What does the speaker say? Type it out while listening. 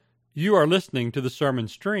You are listening to the sermon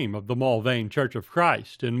stream of the Mulvane Church of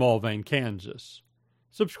Christ in Mulvane, Kansas.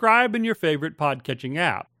 Subscribe in your favorite podcatching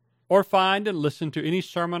app, or find and listen to any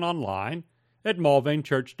sermon online at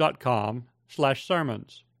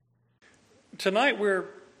mulvanechurch.com/sermons. Tonight we're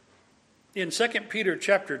in 2 Peter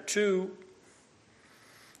chapter 2.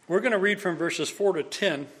 We're going to read from verses 4 to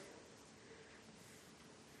 10.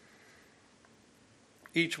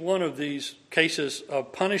 Each one of these cases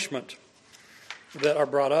of punishment that are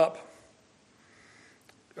brought up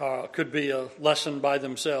could be a lesson by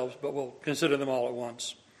themselves, but we'll consider them all at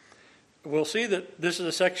once. We'll see that this is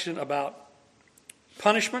a section about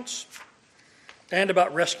punishments and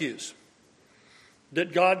about rescues.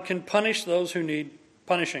 That God can punish those who need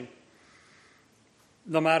punishing,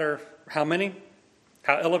 no matter how many,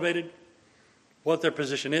 how elevated, what their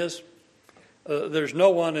position is. There's no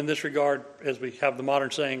one in this regard, as we have the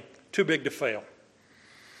modern saying, too big to fail.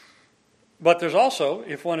 But there's also,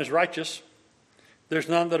 if one is righteous, there's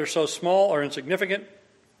none that are so small or insignificant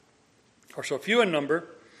or so few in number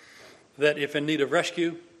that if in need of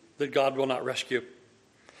rescue, that God will not rescue.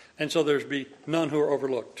 And so there's be none who are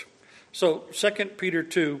overlooked. So 2 Peter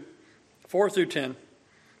 2, 4 through 10,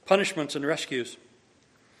 punishments and rescues.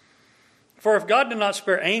 For if God did not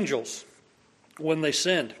spare angels when they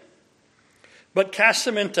sinned, but cast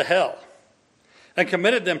them into hell and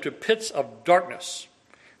committed them to pits of darkness,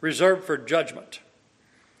 reserved for judgment,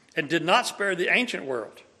 and did not spare the ancient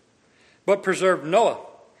world, but preserved Noah,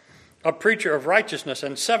 a preacher of righteousness,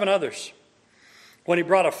 and 7 others, when he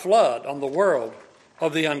brought a flood on the world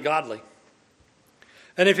of the ungodly.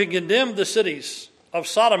 And if he condemned the cities of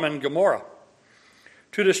Sodom and Gomorrah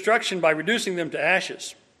to destruction by reducing them to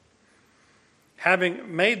ashes,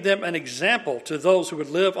 having made them an example to those who would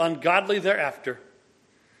live ungodly thereafter,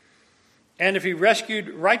 and if he rescued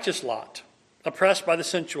righteous Lot, oppressed by the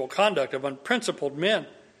sensual conduct of unprincipled men.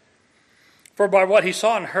 For by what he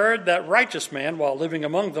saw and heard, that righteous man, while living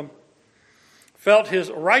among them, felt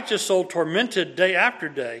his righteous soul tormented day after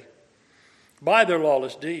day by their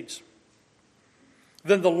lawless deeds.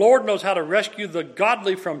 Then the Lord knows how to rescue the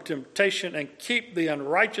godly from temptation and keep the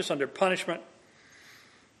unrighteous under punishment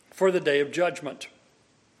for the day of judgment,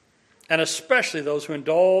 and especially those who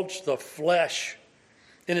indulge the flesh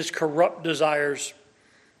in its corrupt desires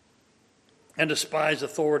and despise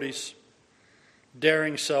authorities,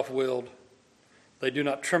 daring self-willed. They do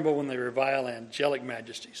not tremble when they revile angelic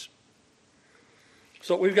majesties.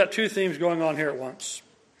 So we've got 2 themes going on here at once.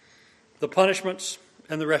 The punishments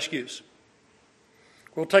and the rescues.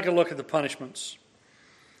 We'll take a look at the punishments.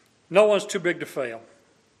 No one's too big to fail.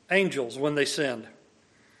 Angels, when they sinned.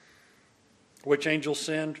 Which angels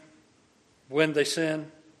sinned? When they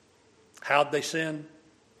sinned? How'd they sin?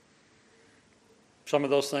 Some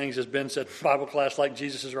of those things, as Ben said in Bible class, like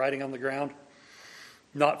Jesus' writing on the ground,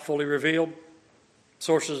 not fully revealed.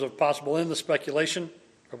 Sources of possible endless speculation,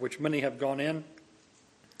 of which many have gone in.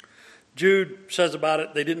 Jude says about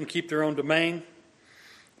it, they didn't keep their own domain,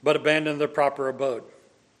 but abandoned their proper abode.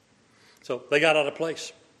 So they got out of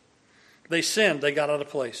place. They sinned, they got out of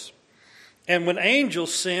place. And when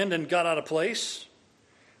angels sinned and got out of place,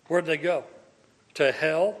 where'd they go? To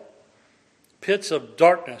hell, pits of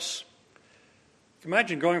darkness.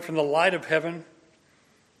 Imagine going from the light of heaven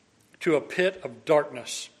to a pit of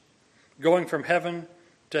darkness. Going from heaven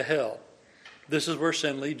to hell. This is where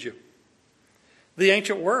sin leads you. The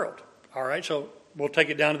ancient world. All right, so we'll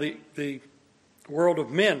take it down to the world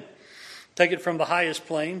of men. Take it from the highest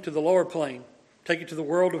plane to the lower plane. Take it to the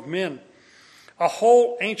world of men. A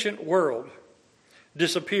whole ancient world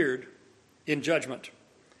disappeared in judgment.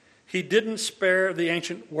 He didn't spare the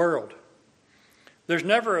ancient world. There's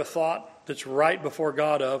never a thought that's right before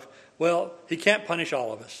God of, well, he can't punish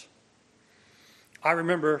all of us. I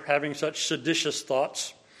remember having such seditious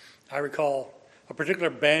thoughts. I recall a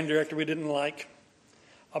particular band director we didn't like.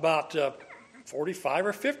 About 45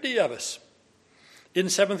 or 50 of us in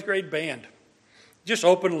 7th grade band. Just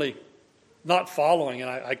openly not following,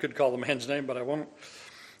 and I could call the man's name, but I won't.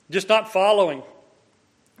 Just not following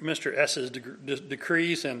Mr. S's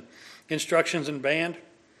decrees and instructions in band.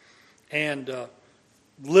 And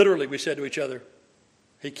literally we said to each other,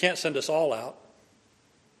 he can't send us all out.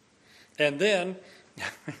 And then,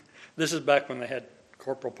 this is back when they had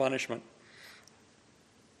corporal punishment.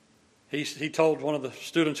 He told one of the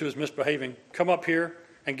students who was misbehaving, come up here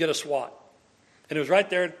and get a SWAT. And it was right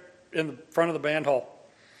there in the front of the band hall.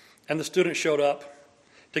 And the student showed up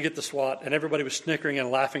to get the SWAT, and everybody was snickering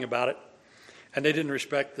and laughing about it. And they didn't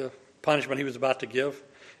respect the punishment he was about to give.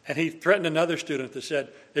 And he threatened another student that said,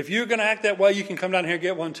 if you're going to act that way, you can come down here and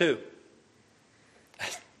get one too.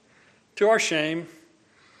 To our shame,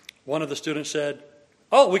 one of the students said,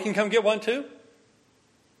 Oh, we can come get one too?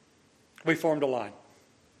 We formed a line.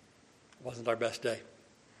 It wasn't our best day.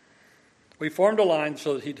 We formed a line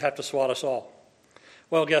so that he'd have to swat us all.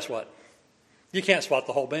 Well, guess what? You can't swat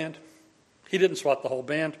the whole band. He didn't swat the whole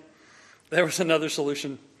band. There was another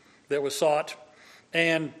solution that was sought,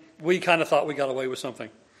 and we kind of thought we got away with something.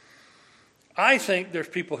 I think there's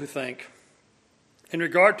people who think, in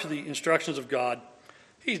regard to the instructions of God,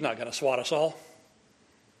 he's not going to swat us all.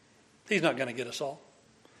 He's not going to get us all.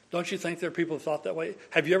 Don't you think there are people who thought that way?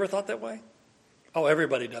 Have you ever thought that way? Oh,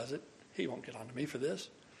 everybody does it. He won't get on to me for this.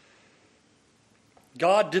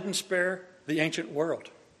 God didn't spare the ancient world.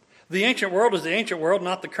 The ancient world is the ancient world,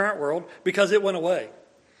 not the current world, because it went away.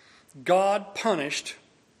 God punished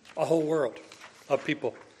a whole world of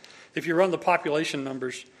people. If you run the population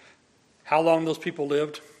numbers, how long those people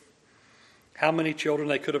lived, how many children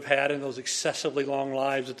they could have had in those excessively long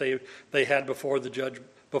lives that they had before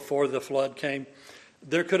the flood came,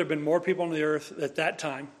 there could have been more people on the earth at that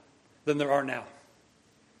time than there are now.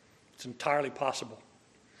 It's entirely possible.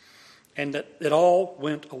 And that it all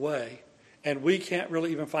went away, and we can't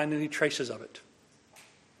really even find any traces of it.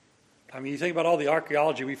 I mean, you think about all the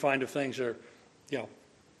archaeology we find of things that are,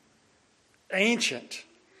 ancient.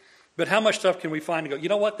 But how much stuff can we find and go, you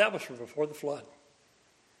know what, that was from before the flood.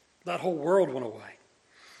 That whole world went away.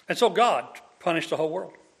 And so God punished the whole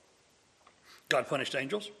world. God punished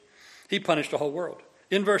angels. He punished the whole world.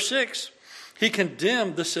 In verse 6, he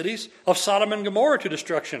condemned the cities of Sodom and Gomorrah to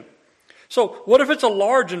destruction. So what if it's a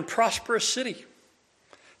large and prosperous city?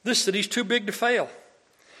 This city's too big to fail.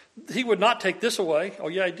 He would not take this away. Oh,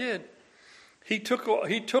 yeah, he did. He took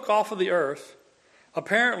off of the earth,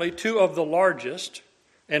 apparently two of the largest,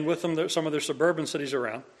 and with them some of their suburban cities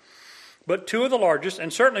around, but two of the largest,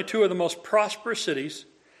 and certainly two of the most prosperous cities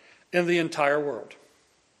in the entire world.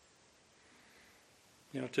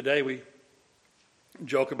 Today we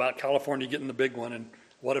joke about California getting the big one, and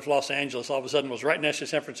what if Los Angeles all of a sudden was right next to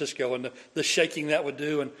San Francisco, and the shaking that would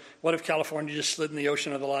do, and what if California just slid in the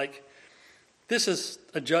ocean or the like? This is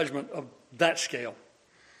a judgment of that scale,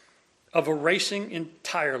 of erasing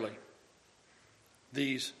entirely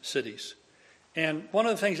these cities. And one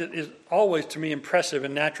of the things that is always, to me, impressive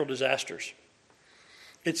in natural disasters,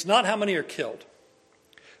 it's not how many are killed.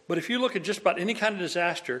 But if you look at just about any kind of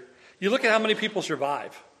disaster, you look at how many people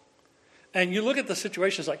survive. And you look at the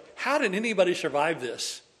situations like, how did anybody survive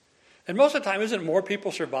this? And most of the time, isn't more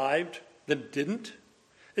people survived than didn't?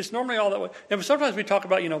 It's normally all that way. And sometimes we talk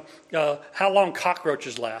about, how long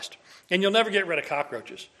cockroaches last. And you'll never get rid of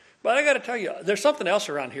cockroaches. But I got to tell you, there's something else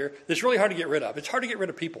around here that's really hard to get rid of. It's hard to get rid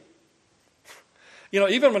of people.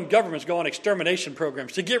 Even when governments go on extermination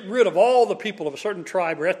programs to get rid of all the people of a certain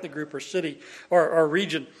tribe or ethnic group or city or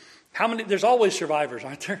region, there's always survivors,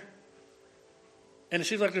 aren't there? And it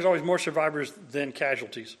seems like there's always more survivors than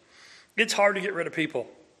casualties. It's hard to get rid of people.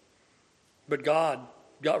 But God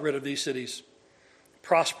got rid of these cities,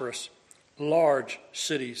 prosperous, large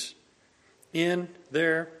cities, in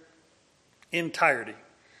their entirety.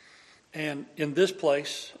 And in this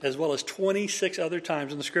place, as well as 26 other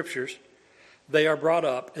times in the Scriptures, they are brought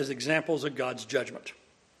up as examples of God's judgment.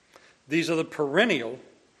 These are the perennial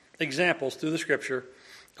examples through the Scripture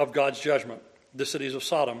of God's judgment, the cities of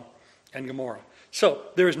Sodom and Gomorrah. So,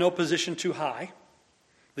 there is no position too high,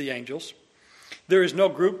 the angels. There is no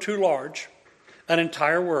group too large, an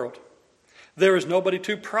entire world. There is nobody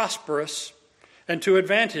too prosperous and too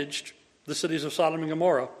advantaged, the cities of Sodom and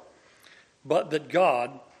Gomorrah, but that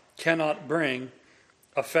God cannot bring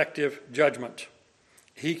effective judgment.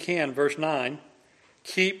 He can, verse 9,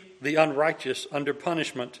 keep the unrighteous under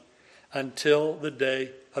punishment until the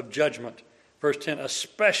day of judgment. Verse 10,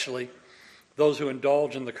 especially those who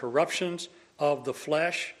indulge in the corruptions of the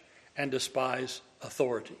flesh and despise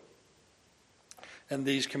authority. And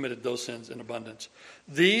these committed those sins in abundance.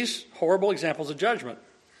 These horrible examples of judgment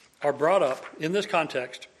are brought up in this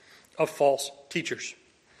context of false teachers.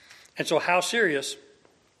 And so how serious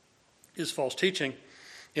is false teaching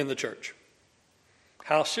in the church?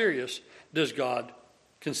 How serious does God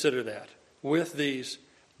consider that? With these,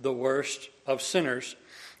 the worst of sinners.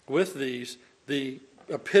 With these, the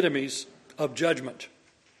epitomes of judgment.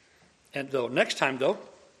 And next time,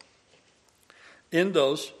 in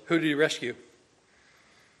those, who did he rescue?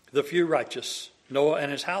 The few righteous, Noah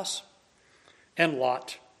and his house, and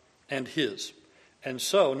Lot and his. And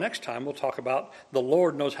so next time we'll talk about the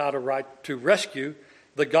Lord knows how to rescue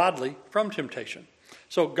the godly from temptation.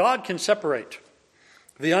 So God can separate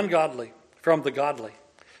the ungodly from the godly.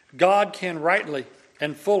 God can rightly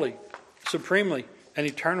and fully, supremely and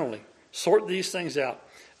eternally sort these things out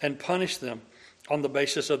and punish them on the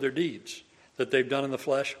basis of their deeds that they've done in the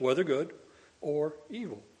flesh, whether good, or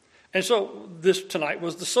evil. And so this tonight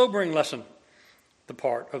was the sobering lesson, the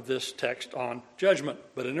part of this text on judgment.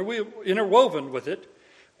 But interwoven with it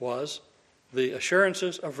was the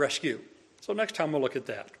assurances of rescue. So next time we'll look at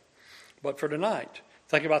that. But for tonight,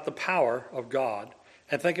 think about the power of God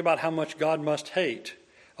and think about how much God must hate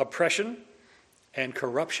oppression and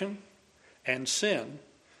corruption and sin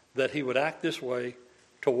that he would act this way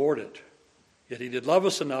toward it. Yet he did love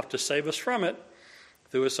us enough to save us from it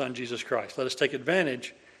through his Son, Jesus Christ. Let us take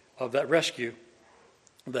advantage of that rescue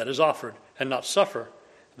that is offered and not suffer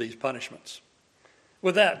these punishments.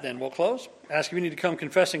 With that, then, we'll close. Ask if you need to come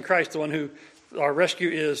confessing Christ, the one who our rescue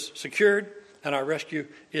is secured and our rescue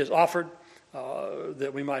is offered,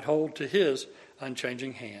 that we might hold to his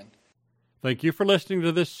unchanging hand. Thank you for listening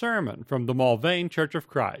to this sermon from the Mulvane Church of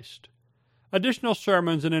Christ. Additional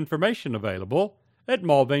sermons and information available at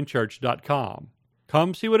mulvanechurch.com.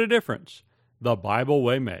 Come see what a difference the Bible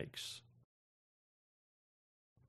way makes.